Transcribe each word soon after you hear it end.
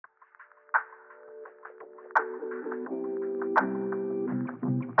Hey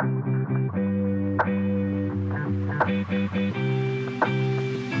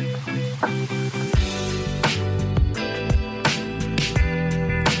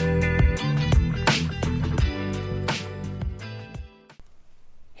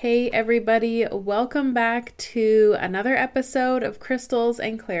everybody, welcome back to another episode of Crystals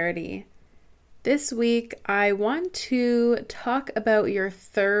and Clarity. This week I want to talk about your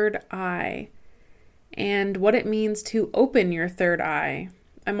third eye and what it means to open your third eye.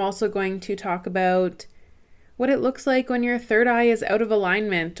 I'm also going to talk about what it looks like when your third eye is out of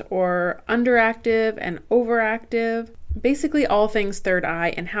alignment or underactive and overactive. Basically all things third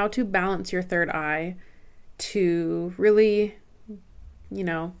eye and how to balance your third eye to really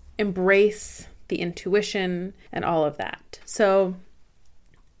embrace the intuition and all of that. So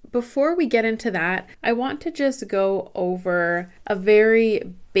before we get into that, I want to just go over a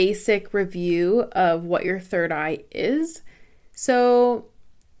very basic review of what your third eye is. So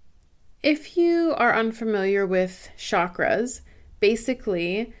if you are unfamiliar with chakras,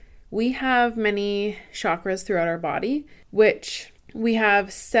 basically we have many chakras throughout our body, which we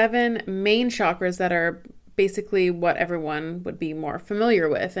have 7 main chakras that are basically what everyone would be more familiar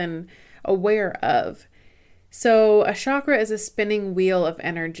with and aware of. So a chakra is a spinning wheel of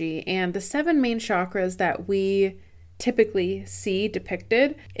energy, and the 7 main chakras that we typically see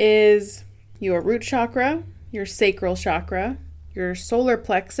depicted is your root chakra, your sacral chakra, your solar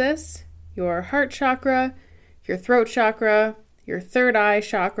plexus, your heart chakra, your throat chakra, your third eye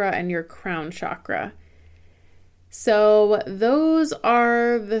chakra, and your crown chakra. So those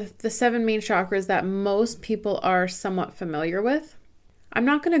are the 7 main chakras that most people are somewhat familiar with. I'm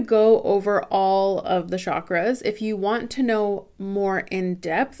not going to go over all of the chakras. If you want to know more in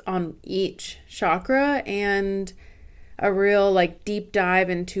depth on each chakra and a real deep dive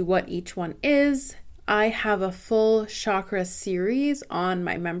into what each one is, I have a full chakra series on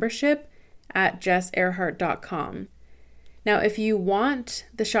my membership at jessearhart.com. Now, if you want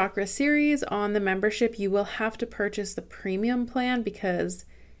the chakra series on the membership, you will have to purchase the premium plan because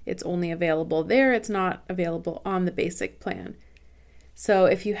it's only available there. It's not available on the basic plan. So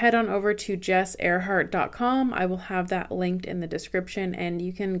if you head on over to jessearhart.com, I will have that linked in the description and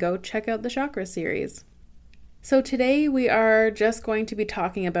you can go check out the chakra series. So today we are just going to be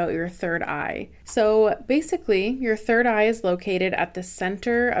talking about your third eye. So basically, your third eye is located at the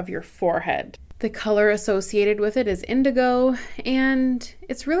center of your forehead. The color associated with it is indigo, and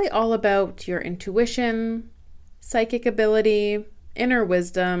it's really all about your intuition, psychic ability, inner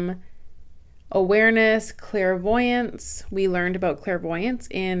wisdom, awareness, clairvoyance. We learned about clairvoyance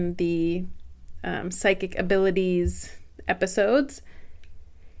in the psychic abilities episodes,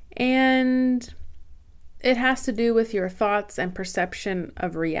 and it has to do with your thoughts and perception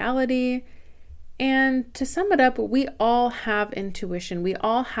of reality. And to sum it up, we all have intuition. We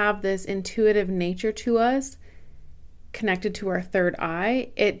all have this intuitive nature to us connected to our third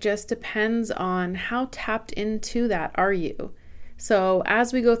eye. It just depends on how tapped into that are you. So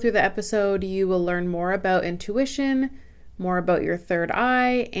as we go through the episode, you will learn more about intuition, more about your third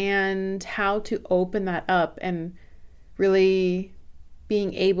eye, and how to open that up and really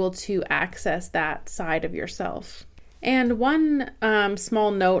being able to access that side of yourself. And one small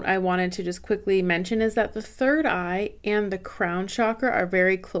note I wanted to just quickly mention is that the third eye and the crown chakra are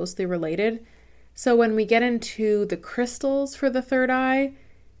very closely related. So when we get into the crystals for the third eye,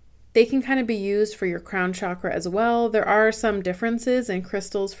 they can kind of be used for your crown chakra as well. There are some differences in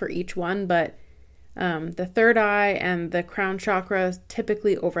crystals for each one, but the third eye and the crown chakra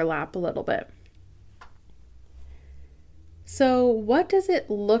typically overlap a little bit. So what does it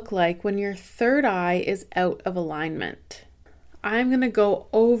look like when your third eye is out of alignment? I'm going to go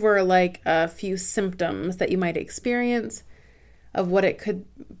over a few symptoms that you might experience of what it could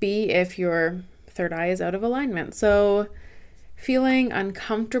be if your third eye is out of alignment. So feeling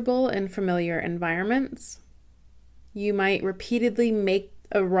uncomfortable in familiar environments. You might repeatedly make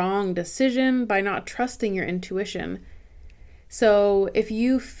a wrong decision by not trusting your intuition. So if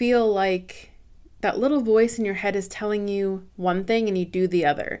you feel like that little voice in your head is telling you one thing and you do the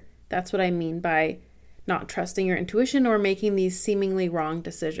other. That's what I mean by not trusting your intuition or making these seemingly wrong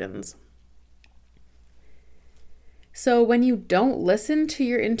decisions. So when you don't listen to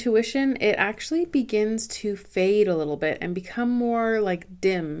your intuition, it actually begins to fade a little bit and become more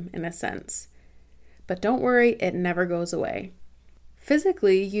dim in a sense. But don't worry, it never goes away.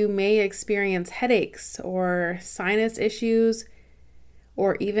 Physically, you may experience headaches or sinus issues,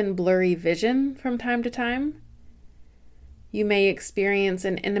 or even blurry vision from time to time. You may experience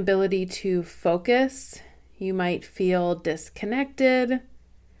an inability to focus. You might feel disconnected.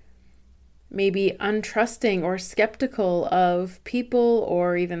 maybe untrusting or skeptical of people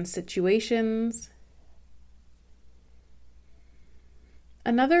or even situations.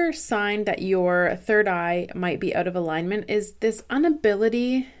 Another sign that your third eye might be out of alignment is this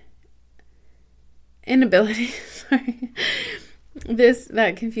inability, sorry,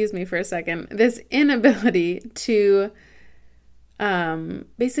 that confused me for a second, this inability to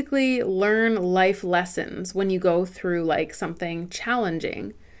basically learn life lessons when you go through like something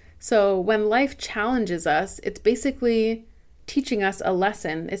challenging. So when life challenges us, it's basically teaching us a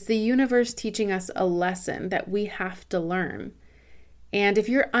lesson. It's the universe teaching us a lesson that we have to learn. And if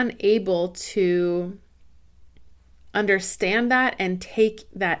you're unable to understand that and take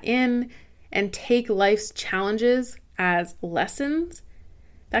that in and take life's challenges as lessons,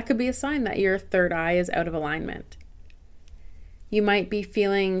 that could be a sign that your third eye is out of alignment. You might be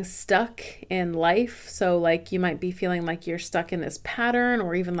feeling stuck in life. So like you might be feeling like you're stuck in this pattern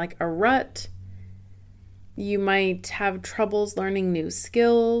or even like a rut. You might have troubles learning new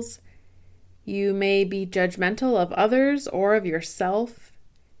skills. You may be judgmental of others or of yourself.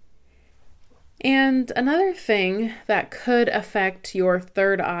 And another thing that could affect your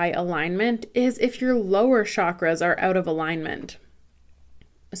third eye alignment is if your lower chakras are out of alignment.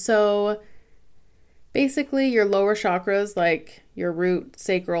 So basically your lower chakras, like your root,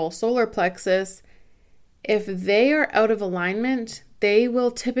 sacral, solar plexus, if they are out of alignment, they will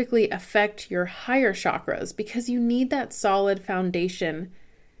typically affect your higher chakras because you need that solid foundation,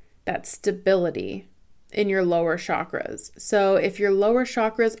 that stability in your lower chakras. So if your lower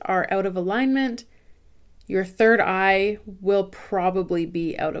chakras are out of alignment, your third eye will probably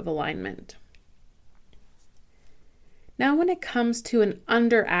be out of alignment. Now, when it comes to an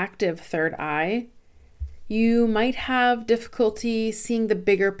underactive third eye, you might have difficulty seeing the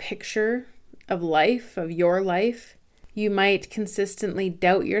bigger picture of life, of your life. You might consistently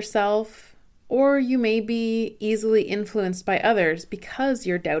doubt yourself, or you may be easily influenced by others because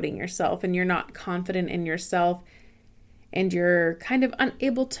you're doubting yourself and you're not confident in yourself and you're kind of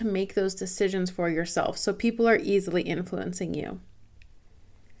unable to make those decisions for yourself. So people are easily influencing you.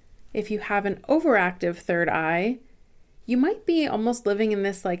 If you have an overactive third eye, you might be almost living in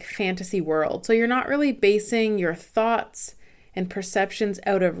this like fantasy world. So you're not really basing your thoughts and perceptions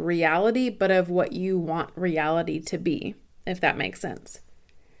out of reality, but of what you want reality to be, if that makes sense.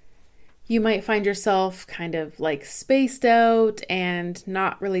 You might find yourself kind of like spaced out and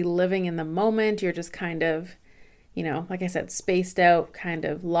not really living in the moment. You're just kind of, like I said, spaced out, kind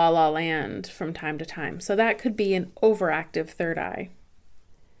of la la land from time to time. So that could be an overactive third eye.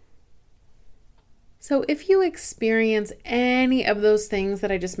 So if you experience any of those things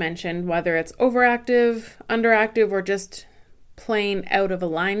that I just mentioned, whether it's overactive, underactive, or just plain out of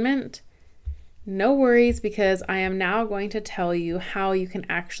alignment, no worries, because I am now going to tell you how you can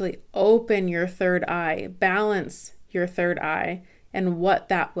actually open your third eye, balance your third eye, and what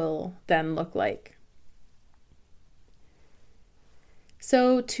that will then look like.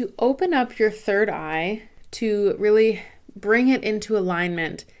 So to open up your third eye, to really bring it into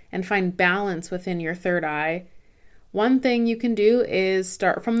alignment and find balance within your third eye, one thing you can do is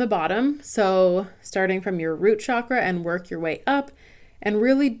start from the bottom. So starting from your root chakra and work your way up and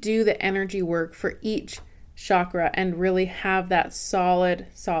really do the energy work for each chakra and really have that solid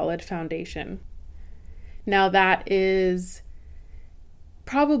foundation. Now that is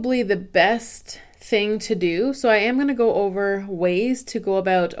probably the best thing to do. So I am going to go over ways to go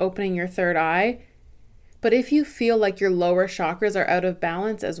about opening your third eye. But if you feel like your lower chakras are out of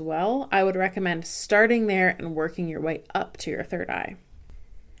balance as well, I would recommend starting there and working your way up to your third eye.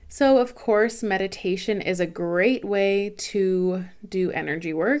 So of course, meditation is a great way to do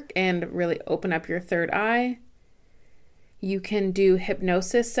energy work and really open up your third eye. You can do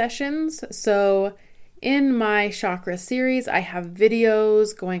hypnosis sessions. So in my chakra series, I have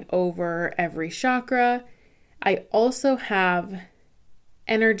videos going over every chakra. I also have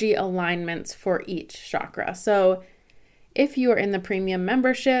energy alignments for each chakra. So if you are in the premium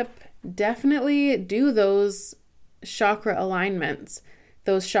membership, definitely do those chakra alignments,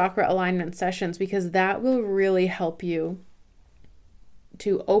 those chakra alignment sessions, because that will really help you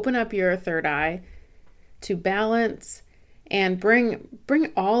to open up your third eye, to balance and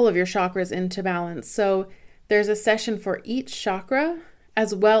bring all of your chakras into balance. So there's a session for each chakra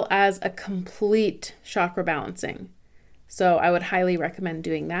as well as a complete chakra balancing. So I would highly recommend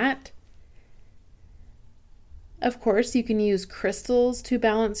doing that. Of course, you can use crystals to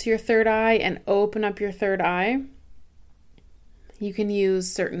balance your third eye and open up your third eye. You can use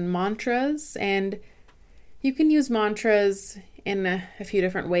certain mantras, and you can use mantras in a few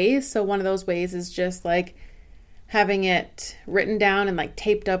different ways. So one of those ways is just like having it written down and like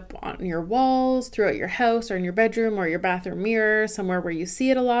taped up on your walls throughout your house or in your bedroom or your bathroom mirror, somewhere where you see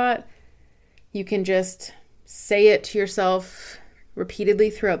it a lot. You can just say it to yourself repeatedly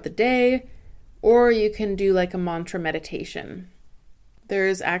throughout the day, or you can do like a mantra meditation.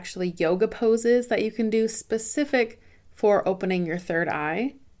 There's actually yoga poses that you can do specific for opening your third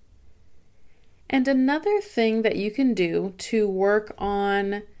eye. And another thing that you can do to work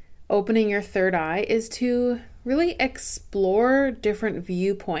on opening your third eye is to really explore different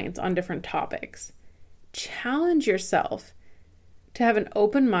viewpoints on different topics. Challenge yourself to have an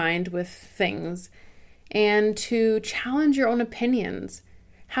open mind with things and to challenge your own opinions.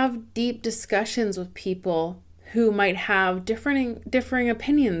 Have deep discussions with people who might have differing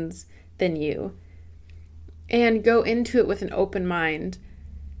opinions than you, and go into it with an open mind,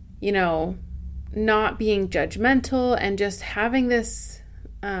 not being judgmental and just having this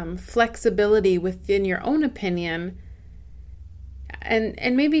flexibility within your own opinion,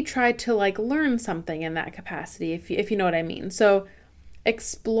 and maybe try to like learn something in that capacity, if you know what I mean. So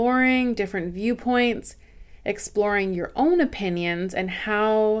exploring different viewpoints, exploring your own opinions and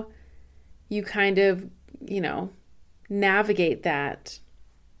how you kind of, navigate that.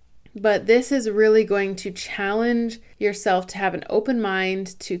 But this is really going to challenge yourself to have an open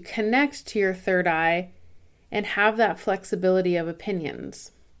mind, to connect to your third eye, and have that flexibility of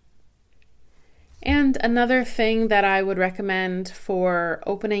opinions. And another thing that I would recommend for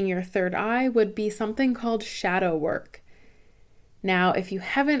opening your third eye would be something called shadow work. Now, if you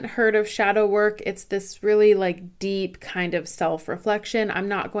haven't heard of shadow work, it's this really like deep kind of self-reflection. I'm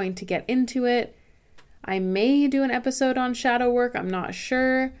not going to get into it. I may do an episode on shadow work, I'm not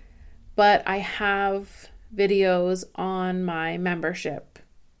sure, but I have videos on my membership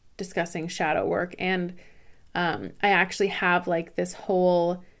discussing shadow work, and I actually have like this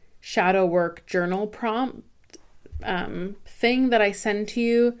whole shadow work journal prompt thing that I send to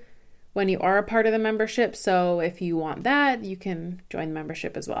you when you are a part of the membership. So if you want that, you can join the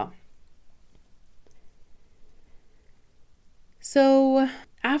membership as well. So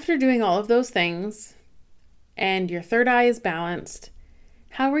after doing all of those things and your third eye is balanced,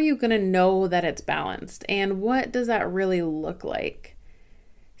 how are you going to know that it's balanced? And what does that really look like?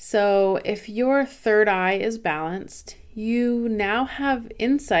 So if your third eye is balanced, you now have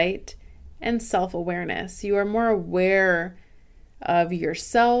insight and self-awareness. You are more aware of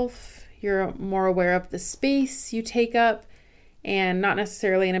yourself. You're more aware of the space you take up, and not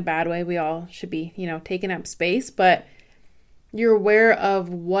necessarily in a bad way. We all should be, taking up space, but you're aware of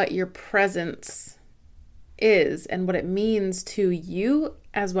what your presence is and what it means to you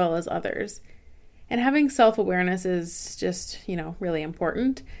as well as others. And having self-awareness is just, really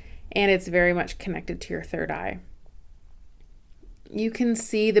important, and it's very much connected to your third eye. You can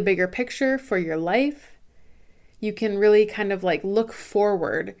see the bigger picture for your life. You can really kind of like look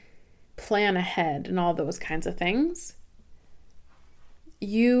forward, plan ahead, and all those kinds of things.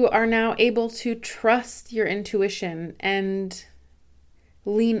 You are now able to trust your intuition and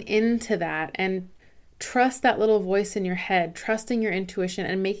lean into that, and trust that little voice in your head, trusting your intuition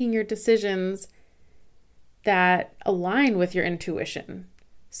and making your decisions that align with your intuition.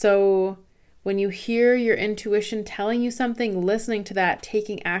 So when you hear your intuition telling you something, listening to that,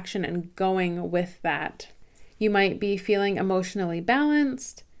 taking action and going with that. You might be feeling emotionally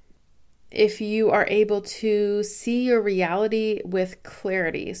balanced if you are able to see your reality with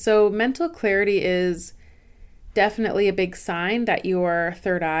clarity. So mental clarity is definitely a big sign that your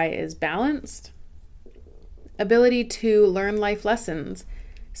third eye is balanced. Ability to learn life lessons.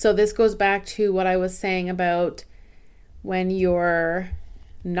 So this goes back to what I was saying about when you're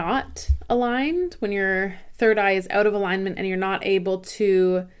not aligned, when your third eye is out of alignment and you're not able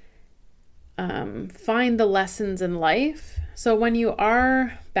to find the lessons in life. So when you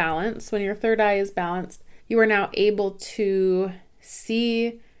are balanced, when your third eye is balanced, you are now able to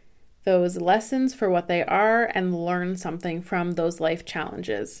see those lessons for what they are and learn something from those life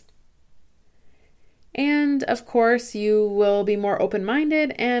challenges. And of course, you will be more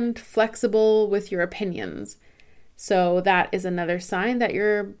open-minded and flexible with your opinions. So that is another sign that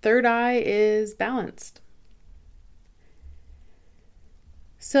your third eye is balanced.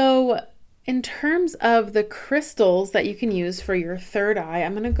 So in terms of the crystals that you can use for your third eye,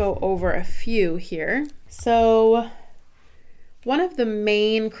 I'm going to go over a few here. So one of the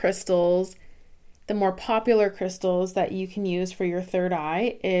main crystals, the more popular crystals that you can use for your third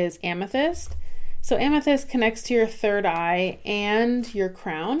eye is amethyst. So amethyst connects to your third eye and your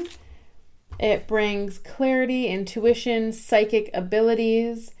crown. It brings clarity, intuition, psychic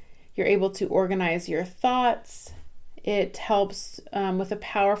abilities. You're able to organize your thoughts. It helps with a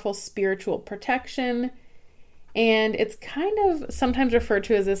powerful spiritual protection. And it's kind of sometimes referred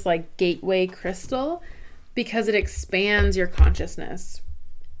to as this like gateway crystal because it expands your consciousness.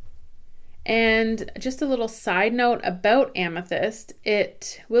 And just a little side note about amethyst,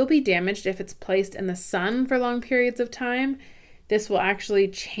 it will be damaged if it's placed in the sun for long periods of time. This will actually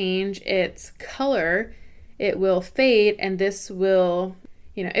change its color. It will fade, and this will,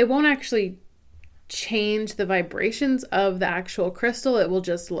 it won't actually change the vibrations of the actual crystal. It will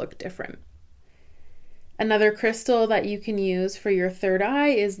just look different. Another crystal that you can use for your third eye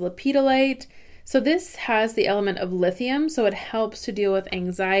is lepidolite. So this has the element of lithium, so it helps to deal with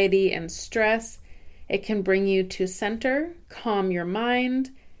anxiety and stress. It can bring you to center, calm your mind,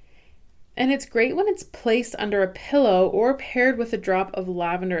 and it's great when it's placed under a pillow or paired with a drop of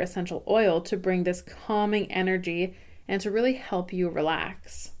lavender essential oil to bring this calming energy and to really help you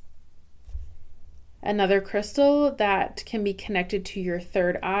relax. Another crystal that can be connected to your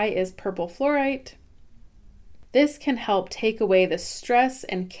third eye is purple fluorite. This can help take away the stress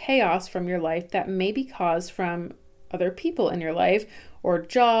and chaos from your life that may be caused from other people in your life or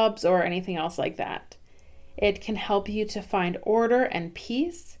jobs or anything else like that. It can help you to find order and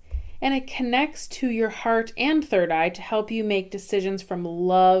peace, and it connects to your heart and third eye to help you make decisions from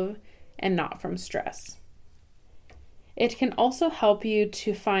love and not from stress. It can also help you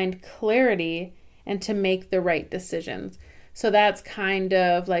to find clarity and to make the right decisions. So that's kind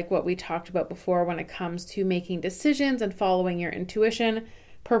of like what we talked about before when it comes to making decisions and following your intuition.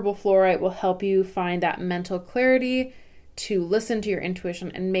 Purple fluorite will help you find that mental clarity to listen to your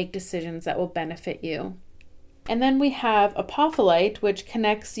intuition and make decisions that will benefit you. And then we have apophyllite, which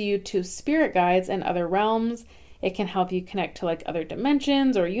connects you to spirit guides and other realms. It can help you connect to like other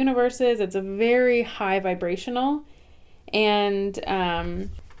dimensions or universes. It's a very high vibrational. And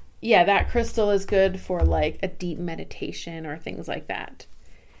that crystal is good for like a deep meditation or things like that.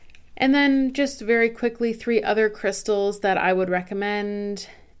 And then just very quickly, 3 other crystals that I would recommend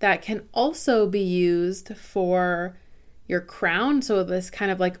that can also be used for your crown. So this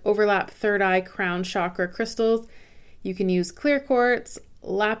kind of like overlap third eye crown chakra crystals. You can use clear quartz,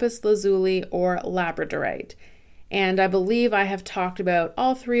 lapis lazuli, or labradorite. And I believe I have talked about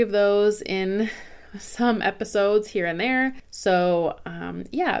all 3 of those in some episodes here and there. So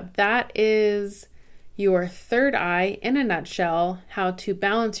that is your third eye in a nutshell, how to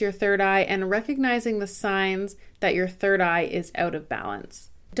balance your third eye and recognizing the signs that your third eye is out of balance.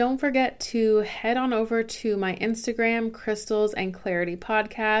 Don't forget to head on over to my Instagram, Crystals and Clarity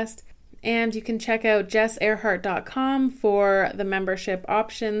Podcast, and you can check out jessearhart.com for the membership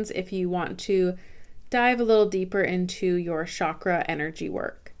options if you want to dive a little deeper into your chakra energy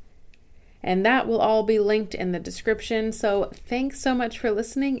work. And that will all be linked in the description. So thanks so much for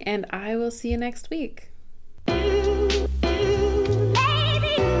listening, and I will see you next week.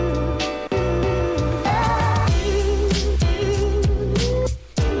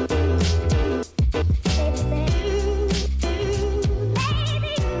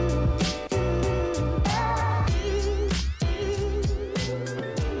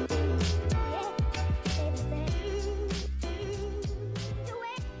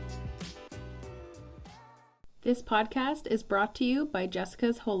 This podcast is brought to you by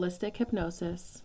Jessica's Holistic Hypnosis.